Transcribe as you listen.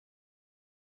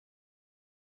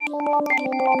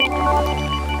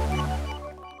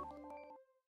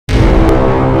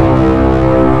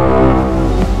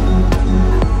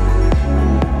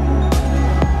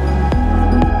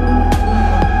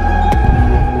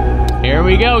Here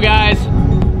we go, guys.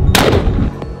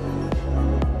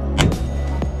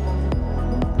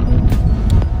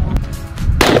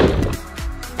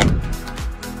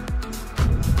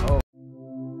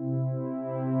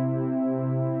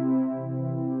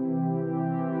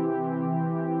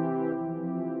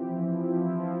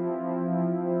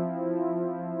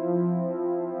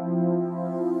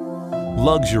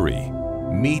 Luxury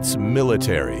meets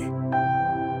military.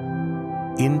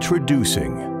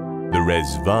 Introducing the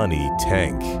Rezvani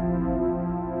Tank.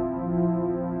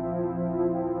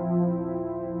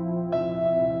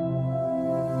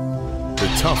 The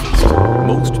toughest,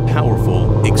 most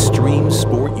powerful, extreme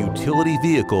sport utility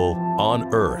vehicle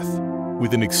on Earth,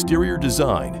 with an exterior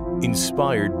design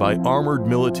inspired by armored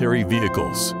military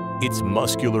vehicles. Its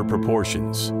muscular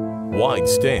proportions, wide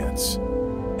stance,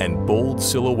 and bold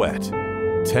silhouette,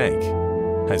 Tank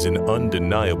has an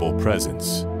undeniable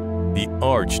presence. The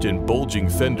arched and bulging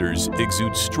fenders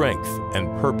exude strength and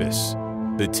purpose.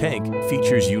 The Tank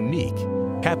features unique,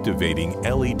 captivating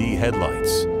LED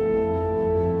headlights.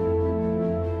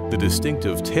 The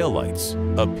distinctive taillights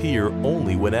appear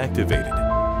only when activated.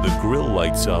 The grille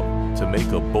lights up to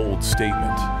make a bold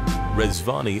statement.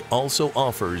 Rezvani also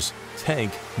offers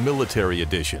Tank Military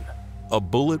Edition, a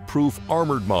bulletproof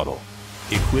armored model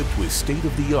equipped with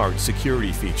state-of-the-art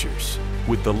security features.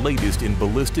 With the latest in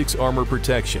ballistics armor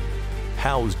protection,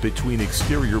 housed between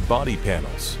exterior body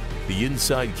panels, the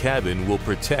inside cabin will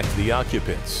protect the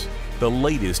occupants. The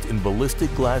latest in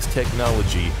ballistic glass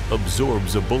technology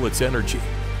absorbs a bullet's energy.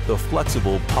 The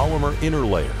flexible polymer inner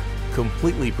layer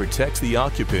completely protects the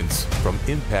occupants from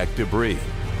impact debris.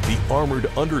 The armored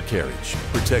undercarriage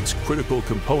protects critical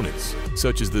components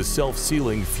such as the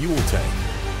self-sealing fuel tank.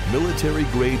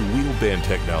 Military-grade wheel band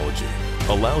technology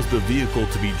allows the vehicle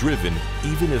to be driven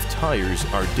even if tires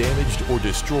are damaged or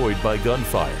destroyed by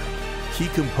gunfire. Key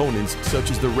components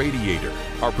such as the radiator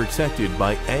are protected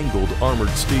by angled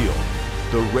armored steel.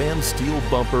 The ram steel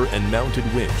bumper and mounted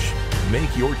winch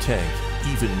make your tank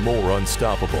even more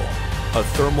unstoppable. A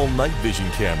thermal night vision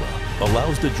camera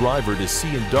allows the driver to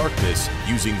see in darkness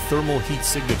using thermal heat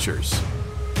signatures.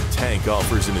 Tank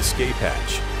offers an escape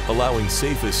hatch, allowing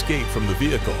safe escape from the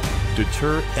vehicle.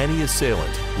 Deter any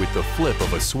assailant with the flip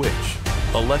of a switch.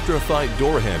 Electrified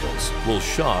door handles will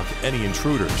shock any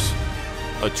intruders.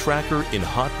 A tracker in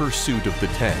hot pursuit of the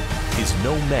tank is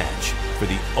no match for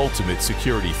the ultimate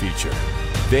security feature.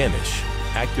 Vanish,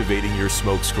 activating your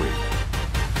smokescreen.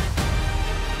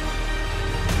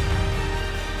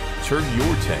 Turn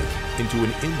your tank into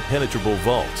an impenetrable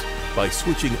vault by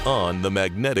switching on the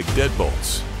magnetic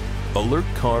deadbolts. Alert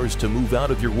cars to move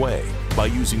out of your way by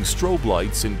using strobe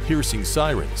lights and piercing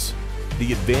sirens.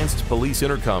 The advanced police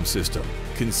intercom system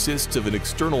consists of an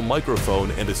external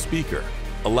microphone and a speaker,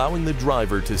 allowing the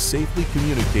driver to safely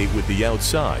communicate with the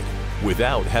outside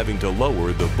without having to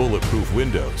lower the bulletproof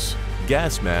windows.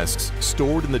 Gas masks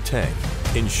stored in the tank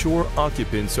ensure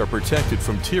occupants are protected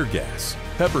from tear gas,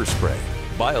 pepper spray,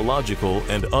 biological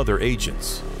and other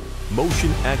agents.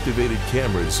 Motion-activated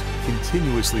cameras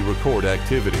continuously record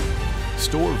activity.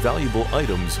 Store valuable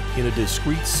items in a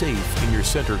discreet safe in your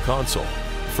center console.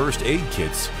 First aid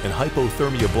kits and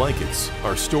hypothermia blankets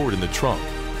are stored in the trunk.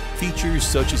 Features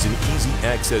such as an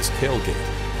easy-access tailgate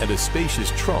and a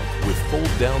spacious trunk with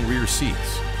fold-down rear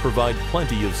seats provide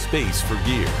plenty of space for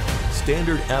gear.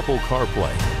 Standard Apple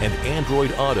CarPlay and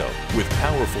Android Auto with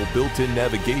powerful built-in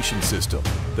navigation system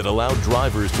that allow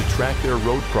drivers to track their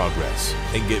road progress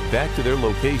and get back to their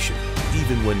location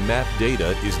even when map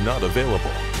data is not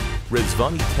available.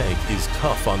 Rezvani Tank is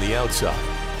tough on the outside,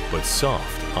 but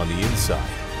soft on the inside.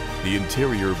 The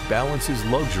interior balances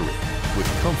luxury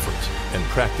with comfort and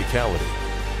practicality.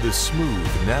 The smooth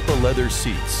Napa leather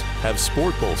seats have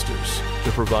sport bolsters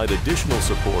to provide additional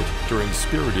support during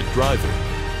spirited driving.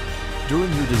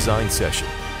 During your design session,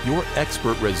 your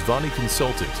expert Rezvani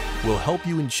consultant will help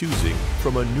you in choosing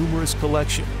from a numerous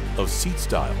collection of seat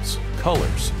styles,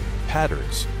 colors,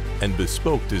 patterns, and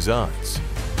bespoke designs,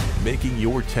 making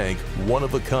your tank one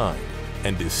of a kind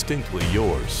and distinctly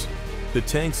yours. The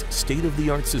tank's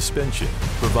state-of-the-art suspension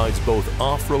provides both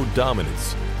off-road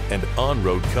dominance and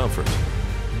on-road comfort.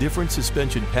 Different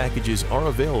suspension packages are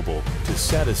available to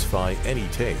satisfy any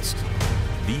taste.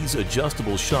 These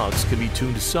adjustable shocks can be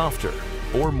tuned softer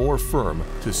or more firm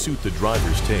to suit the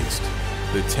driver's taste.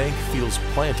 The tank feels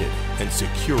planted and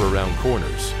secure around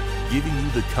corners, giving you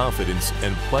the confidence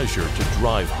and pleasure to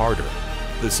drive harder.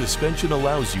 The suspension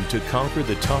allows you to conquer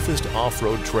the toughest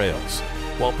off-road trails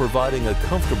while providing a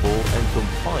comfortable and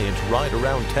compliant ride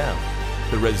around town.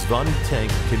 The Rezvani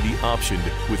Tank can be optioned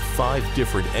with 5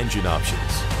 different engine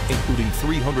options, including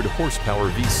 300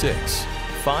 horsepower V6,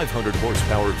 500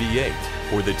 horsepower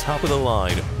V8, or the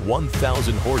top-of-the-line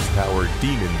 1,000 horsepower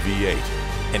Demon V8.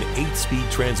 An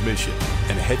 8-speed transmission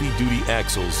and heavy-duty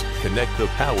axles connect the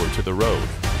power to the road.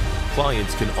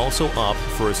 Clients can also opt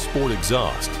for a sport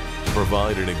exhaust to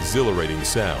provide an exhilarating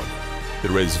sound. The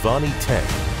Rezvani Tank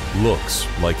looks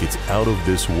like it's out of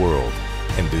this world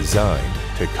and designed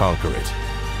to conquer it.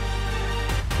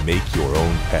 Make your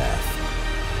own path.